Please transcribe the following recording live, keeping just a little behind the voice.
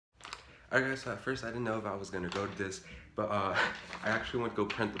Alright guys, so at first I didn't know if I was gonna go to this, but I actually went to go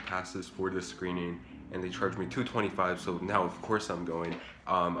print the passes for this screening and they charged me $225, so now of course I'm going.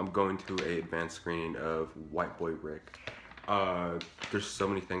 I'm going to a advanced screening of White Boy Rick. There's so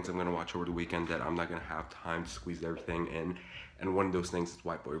many things I'm gonna watch over the weekend that I'm not gonna have time to squeeze everything in, and one of those things is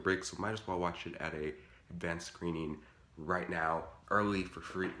White Boy Rick, so might as well watch it at a advanced screening right now, early for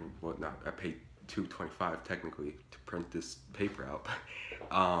free. Well, not, I paid $225 technically to print this paper out.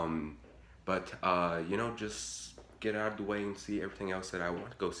 But you know, just get out of the way and see everything else that I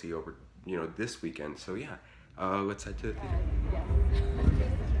want to go see over, you know, this weekend. So yeah, let's head to the theater.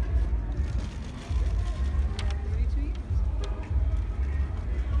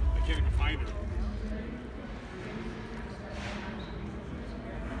 I can't even find her.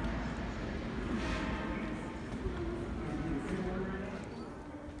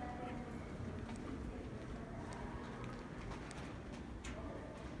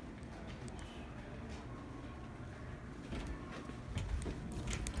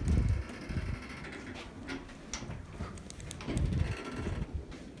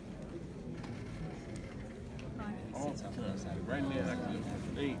 Right there, I can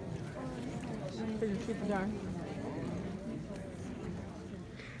see.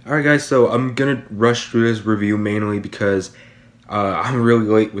 Alright guys, so I'm gonna rush through this review mainly because I'm really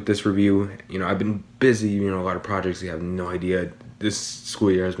late with this review. You know, I've been busy, you know, a lot of projects. You have no idea. This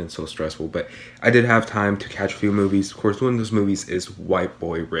school year has been so stressful, but I did have time to catch a few movies. Of course, one of those movies is White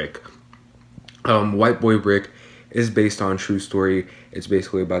Boy Rick. White Boy Rick is based on a true story. It's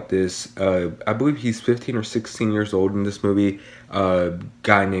basically about this, I believe he's 15 or 16 years old in this movie,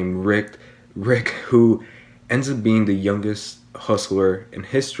 guy named Rick, who ends up being the youngest hustler in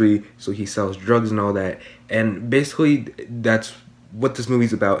history, so he sells drugs and all that, and basically that's what this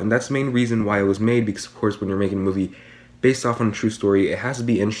movie's about, and that's the main reason why it was made, because of course when you're making a movie based off on a true story, it has to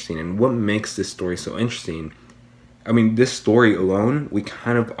be interesting. And what makes this story so interesting, I mean, this story alone, we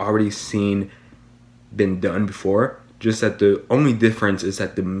kind of already been done before, just that the only difference is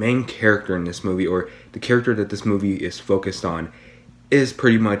that the main character in this movie, or the character that this movie is focused on, is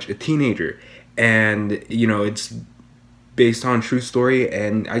pretty much a teenager. And you know, it's based on a true story,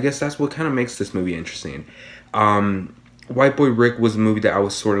 and I guess that's what kind of makes this movie interesting. White Boy Rick was a movie that I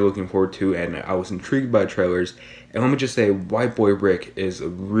was sort of looking forward to, and I was intrigued by the trailers. And let me just say, White Boy Rick is a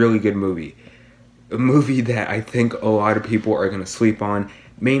really good movie. A movie that I think a lot of people are going to sleep on,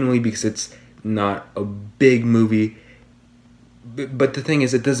 mainly because it's not a big movie. But the thing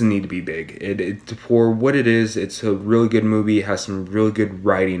is, it doesn't need to be big. For what it is, it's a really good movie. It has some really good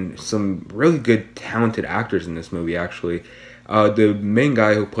writing, some really good talented actors in this movie, actually. The main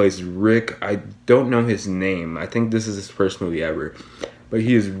guy who plays Rick, I don't know his name. I think this is his first movie ever. But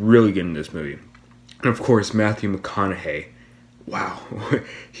he is really good in this movie. And of course, Matthew McConaughey. Wow.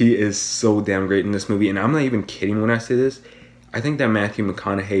 He is so damn great in this movie. And I'm not even kidding when I say this. I think that Matthew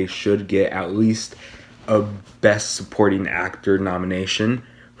McConaughey should get at least a Best Supporting Actor nomination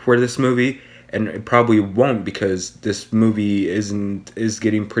for this movie, and it probably won't because this movie is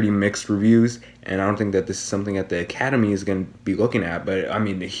getting pretty mixed reviews, and I don't think that this is something that the Academy is going to be looking at. But I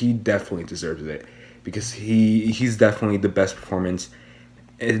mean, he definitely deserves it because he's definitely the best performance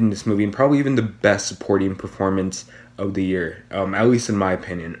in this movie, and probably even the best supporting performance of the year, at least in my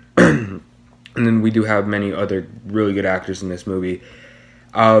opinion. And then we do have many other really good actors in this movie.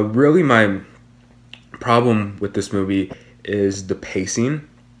 Really, my problem with this movie is the pacing.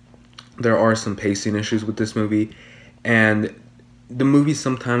 There are some pacing issues with this movie, and the movie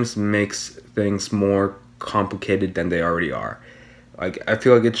sometimes makes things more complicated than they already are. Like, I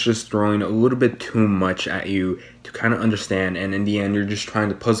feel like it's just throwing a little bit too much at you to kind of understand, and in the end you're just trying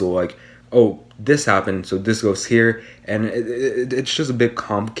to puzzle, like, oh, this happened, so this goes here, and it's just a bit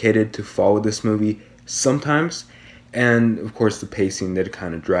complicated to follow this movie sometimes. And of course the pacing did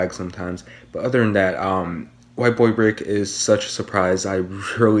kind of drag sometimes, but other than that, White Boy Rick is such a surprise. I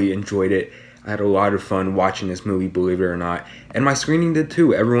really enjoyed it. I had a lot of fun watching this movie, believe it or not, and my screening did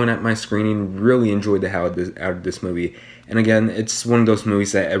too. Everyone at my screening really enjoyed the hell out of this movie. And again, it's one of those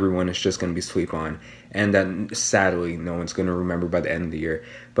movies that everyone is just going to be asleep on, and that sadly no one's going to remember by the end of the year.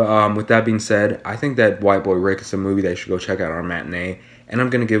 But with that being said, I think that White Boy Rick is a movie that you should go check out on matinee, and I'm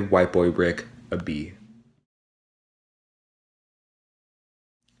going to give White Boy Rick a B.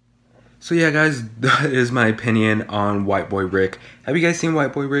 So yeah guys, that is my opinion on White Boy Rick. Have you guys seen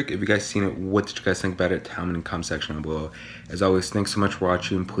White Boy Rick? If you guys seen it, what did you guys think about it? Tell me in the comment section down below. As always, thanks so much for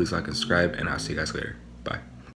watching. Please like and subscribe, and I'll see you guys later. Bye.